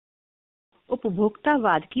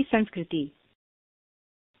उपभोक्तावाद की संस्कृति।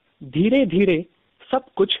 धीरे धीरे सब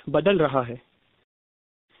कुछ बदल रहा है।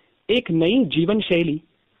 एक नई जीवन शैली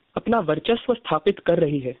अपना वर्चस्व स्थापित कर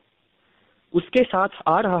रही है। उसके साथ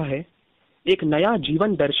आ रहा है एक नया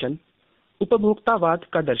जीवन दर्शन, उपभोक्तावाद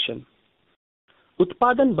का दर्शन।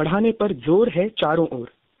 उत्पादन बढ़ाने पर जोर है चारों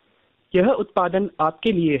ओर। यह उत्पादन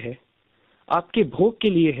आपके लिए है, आपके भोग के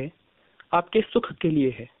लिए है, आपके सुख के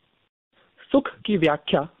लिए है। सुख की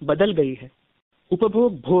व्याख्या बदल गई है।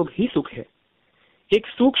 उपभोग भोग ही सुख है। एक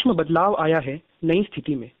सूक्ष्म बदलाव आया है नई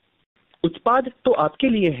स्थिति में। उत्पाद तो आपके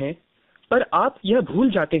लिए है, पर आप यह भूल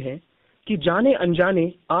जाते हैं कि जाने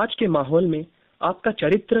अनजाने आज के माहौल में आपका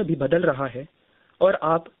चरित्र भी बदल रहा है और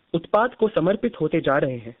आप उत्पाद को समर्पित होते जा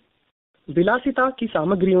रहे हैं। विलासिता की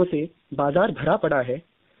सामग्रियों से बाजार भरा पड़ा है,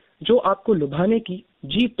 जो आपको लुभाने की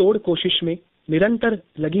जी तोड़ कोशिश में निरंतर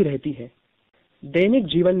लगी रहती है। दैनिक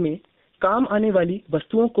जीवन में काम आने वाली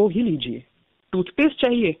वस्तुओं को ही लीजिए। टूथपेस्ट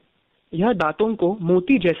चाहिए, यह दांतों को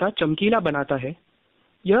मोती जैसा चमकीला बनाता है।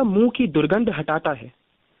 यह मुंह की दुर्गंध हटाता है।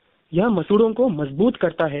 यह मसूड़ों को मजबूत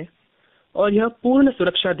करता है और यह पूर्ण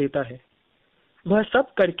सुरक्षा देता है। वह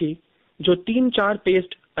सब करके जो 3-4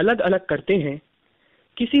 पेस्ट अलग अलग करते हैं,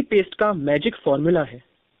 किसी पेस्ट का मैजिक फॉर्मूला है।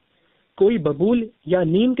 कोई बबूल या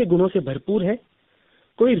नीम के गुणों से भरपूर है,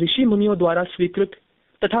 कोई ऋषि मुनियों द्वारा स्वीकृत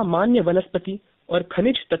तथा मान्य वनस्पति और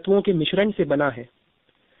खनिज तत्वों के मिश्रण से बना है।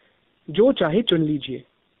 जो चाहे चुन लीजिए।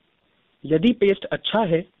 यदि पेस्ट अच्छा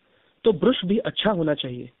है तो ब्रश भी अच्छा होना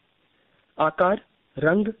चाहिए। आकार,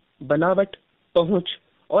 रंग, बनावट, पहुंच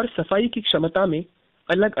और सफाई की क्षमता में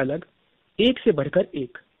अलग अलग, एक से बढ़कर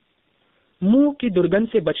एक। मुंह की दुर्गंध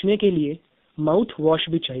से बचने के लिए माउथ वॉश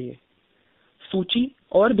भी चाहिए। सूची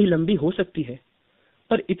और भी लंबी हो सकती है,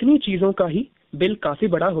 पर इतनी चीजों का ही बिल काफी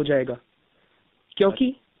बड़ा हो जाएगा,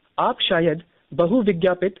 क्योंकि आप शायद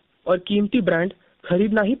बहुविज्ञापित और कीमती ब्रांड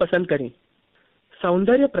खरीदना ही पसंद करें।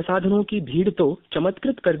 सौंदर्य प्रसाधनों की भीड़ तो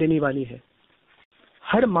चमत्कृत कर देने वाली है।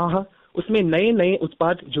 हर माह उसमें नए नए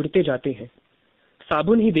उत्पाद जुड़ते जाते हैं।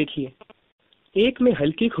 साबुन ही देखिए, एक में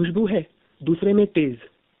हल्की खुशबू है, दूसरे में तेज।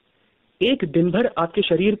 एक दिन भर आपके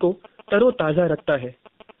शरीर को तरोताजा रखता है,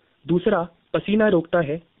 दूसरा पसीना रोकता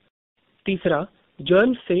है, तीसरा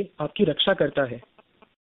जर्म्स से आपकी रक्षा करता है।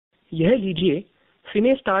 यह लीजिए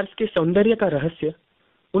सिने स्टार्स के सौंदर्य का रहस्य,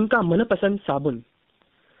 उनका मनपसंद साबुन।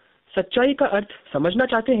 सच्चाई का अर्थ समझना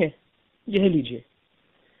चाहते हैं? यह लीजिए।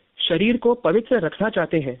 शरीर को पवित्र रखना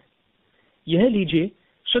चाहते हैं? यह लीजिए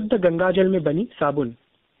शुद्ध गंगाजल में बनी साबुन।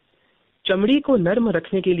 चमड़ी को नर्म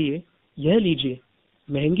रखने के लिए यह लीजिए।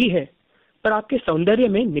 महंगी है, पर आपके सौंदर्य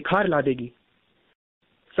में निखार ला देगी।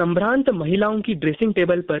 संभ्रांत महिलाओं की ड्रेसिंग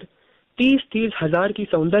टेबल पर 30-30 हजार की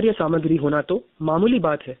सौंदर्य सामग्री होना तो मामूली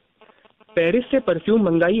बात है। पेरिस से परफ्यूम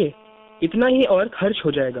मंगाइए, इतना ही और खर्च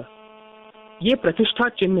हो जाएगा। ये प्रतिष्ठा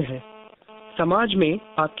चिन्ह है, समाज में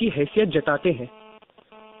आपकी हैसियत जताते हैं।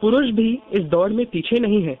 पुरुष भी इस दौड़ में पीछे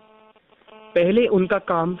नहीं है। पहले उनका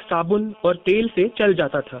काम साबुन और तेल से चल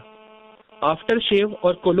जाता था। आफ्टर शेव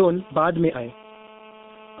और कोलोन बाद में आए।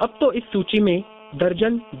 अब तो इस सूची में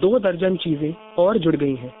दर्जन 2 दर्जन चीजें और जुड़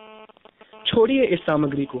गई हैं। छोड़िए इस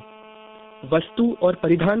सामग्री को, वस्तु और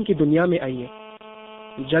परिधान की दुनिया में आइए।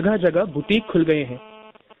 जगह जगह बुटीक खुल गए हैं।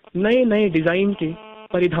 नए नए डिजाइन के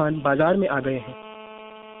परिधान बाजार में आ गए हैं।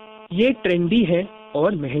 ये ट्रेंडी हैं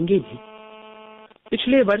और महंगे भी।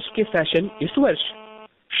 पिछले वर्ष के फैशन इस वर्ष,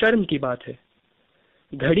 शर्म की बात है।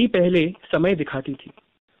 घड़ी पहले समय दिखाती थी,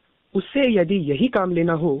 उससे यदि यही काम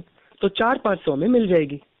लेना हो तो 400-500 में मिल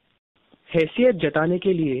जाएगी। हैसियत जताने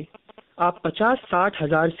के लिए आप 50-60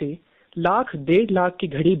 हजार से लाख 1.5 लाख की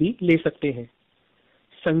घड़ी भी ले सकते हैं।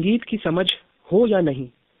 संगीत की समझ हो या नहीं,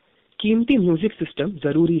 कीमती म्यूजिक सिस्टम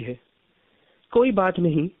जरूरी है। कोई बात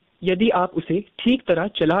नहीं यदि आप उसे ठीक तरह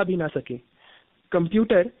चला भी ना सके।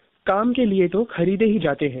 कंप्यूटर काम के लिए तो खरीदे ही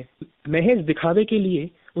जाते हैं, महज दिखावे के लिए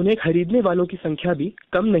उन्हें खरीदने वालों की संख्या भी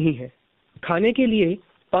कम नहीं है। खाने के लिए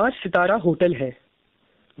 5 सितारा होटल है,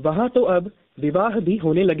 वहां तो अब विवाह भी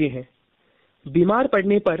होने लगे हैं। बीमार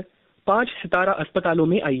पड़ने पर 5 सितारा अस्पतालों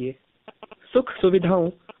में आइए। सुख सुविधाओं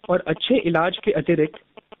और अच्छे इलाज के अतिरिक्त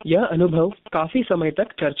यह अनुभव काफी समय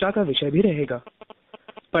तक चर्चा का विषय भी रहेगा।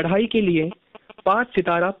 पढ़ाई के लिए 5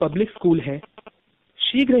 सितारा पब्लिक स्कूल हैं।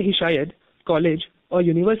 शीघ्र ही शायद कॉलेज और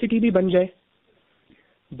यूनिवर्सिटी भी बन जाए।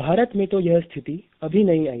 भारत में तो यह स्थिति अभी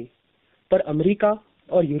नहीं आई, पर अमेरिका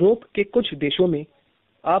और यूरोप के कुछ देशों में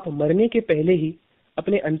आप मरने के पहले ही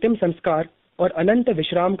अपने अंतिम संस्कार और अनंत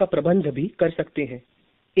विश्राम का प्रबंध भी कर सकते हैं,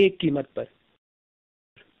 एक कीमत पर।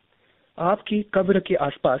 आपकी कब्र के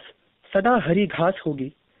आसपास सदा हरी घास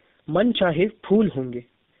होगी, मन चाहे फूल होंगे।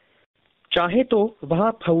 चाहे तो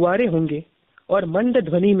वहां फव्वारे होंगे और मंद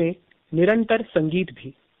ध्वनि में निरंतर संगीत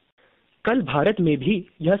भी। कल भारत में भी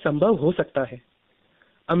यह संभव हो सकता है।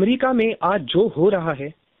 अमेरिका में आज जो हो रहा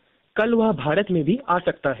है, कल वह भारत में भी आ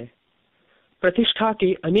सकता है। प्रतिष्ठा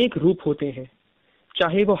के अनेक रूप होते हैं,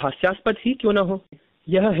 चाहे वो हास्यास्पद ही क्यों न हो।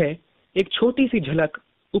 यह है एक छोटी सी झलक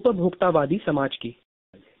उपभोक्तावादी समाज की।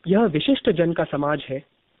 यह विशिष्ट जन का समाज है,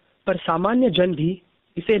 पर सामान्य जन भी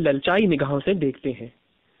इसे ललचाई निगाहों से देखते हैं।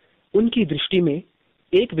 उनकी दृष्टि में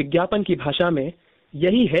एक विज्ञापन की भाषा में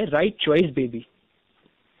यही है राइट चॉइस बेबी।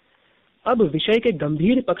 अब विषय के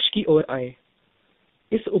गंभीर पक्ष की ओर आए।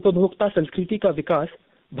 इस उपभोक्ता संस्कृति का विकास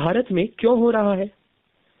भारत में क्यों हो रहा है?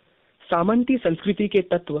 सामंती संस्कृति के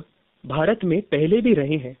तत्व भारत में पहले भी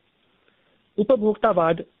रहे हैं।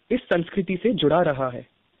 उपभोक्तावाद इस संस्कृति से जुड़ा रहा है।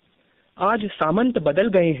 आज सामंत बदल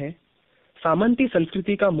गए हैं, सामंती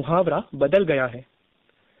संस्कृति का मुहावरा बदल गया है।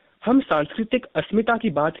 हम सांस्कृतिक अस्मिता की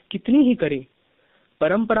बात कितनी ही करें,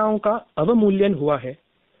 परंपराओं का अवमूल्यन हुआ है,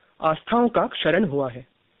 आस्थाओं का क्षरण हुआ है।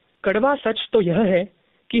 कड़वा सच तो यह है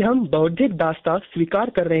कि हम बौद्धिक दास्ता स्वीकार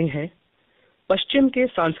कर रहे हैं, पश्चिम के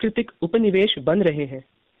सांस्कृतिक उपनिवेश बन रहे हैं।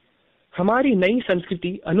 हमारी नई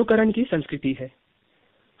संस्कृति अनुकरण की संस्कृति है।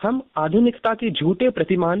 हम आधुनिकता के झूठे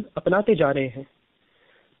प्रतिमान अपनाते जा रहे हैं।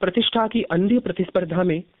 प्रतिष्ठा की अंधी प्रतिस्पर्धा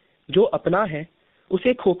में जो अपना है,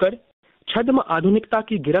 उसे खोकर छद्म आधुनिकता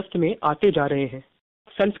की गिरफ्त में आते जा रहे हैं।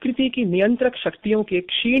 संस्कृति की नियंत्रक शक्तियों के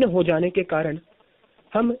क्षीण हो जाने के कारण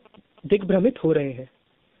हम दिग्भ्रमित हो रहे हैं।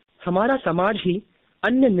 हमारा समाज ही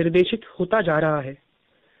अन्य निर्देशित होता जा रहा है।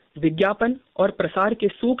 विज्ञापन और प्रसार के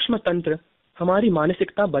सूक्ष्म तंत्र हमारी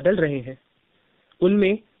मानसिकता बदल रहे हैं।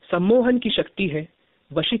 उनमें सम्मोहन की शक्ति है,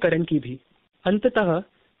 वशीकरण की भी। अंततः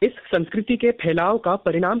इस संस्कृति के फैलाव का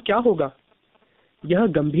परिणाम क्या होगा? यह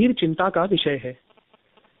गंभीर चिंता का विषय है।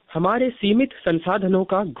 हमारे सीमित संसाधनों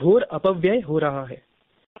का घोर अपव्यय हो रहा है।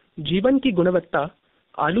 जीवन की गुणवत्ता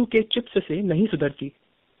आलू के चिप्स से नहीं सुधरती,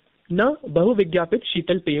 न बहुविज्ञापित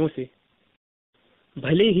शीतल पेयों से,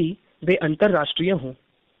 भले ही वे अंतरराष्ट्रीय हों।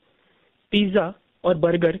 पिज्जा और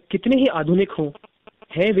बर्गर कितने ही आधुनिक हों,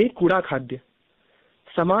 है वे कूड़ा खाद्य।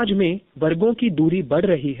 समाज में वर्गों की दूरी बढ़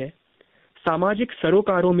रही है, सामाजिक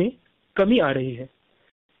सरोकारों में कमी आ रही है।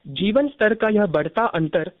 जीवन स्तर का यह बढ़ता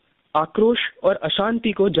अंतर आक्रोश और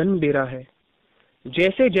अशांति को जन्म दे रहा है।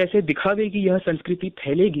 जैसे जैसे दिखावे की यह संस्कृति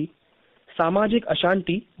फैलेगी, सामाजिक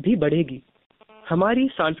अशांति भी बढ़ेगी। हमारी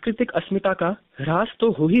सांस्कृतिक अस्मिता का ह्रास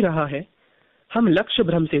तो हो ही रहा है, हम लक्ष्य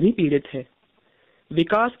भ्रम से भी पीड़ित हैं।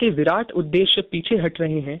 विकास के विराट उद्देश्य पीछे हट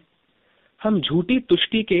रहे हैं। हम झूठी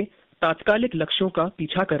तुष्टि के तात्कालिक लक्ष्यों का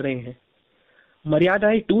पीछा कर रहे हैं।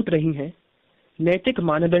 मर्यादाएं टूट रही हैं, नैतिक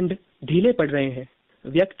मानदंड ढीले पड़ रहे हैं,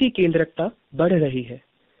 व्यक्ति केंद्रितता बढ़ रही है,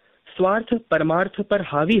 स्वार्थ परमार्थ पर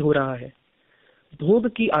हावी हो रहा है, भोग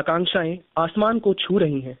की आकांक्षाएं आसमान को छू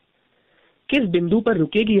रही हैं। किस बिंदु पर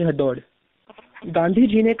रुकेगी यह दौड़? गांधी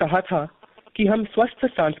जी ने कहा था कि हम स्वस्थ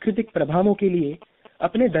सांस्कृतिक प्रभावों के लिए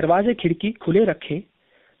अपने दरवाजे खिड़की खुले रखें,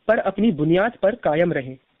 पर अपनी बुनियाद पर कायम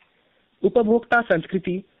रहें। उपभोक्ता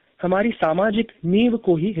संस्कृति हमारी सामाजिक नींव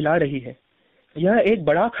को ही हिला रही है। यह एक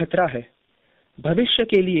बड़ा खतरा है। भविष्य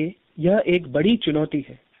के लिए यह एक बड़ी चुनौती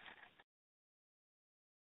है।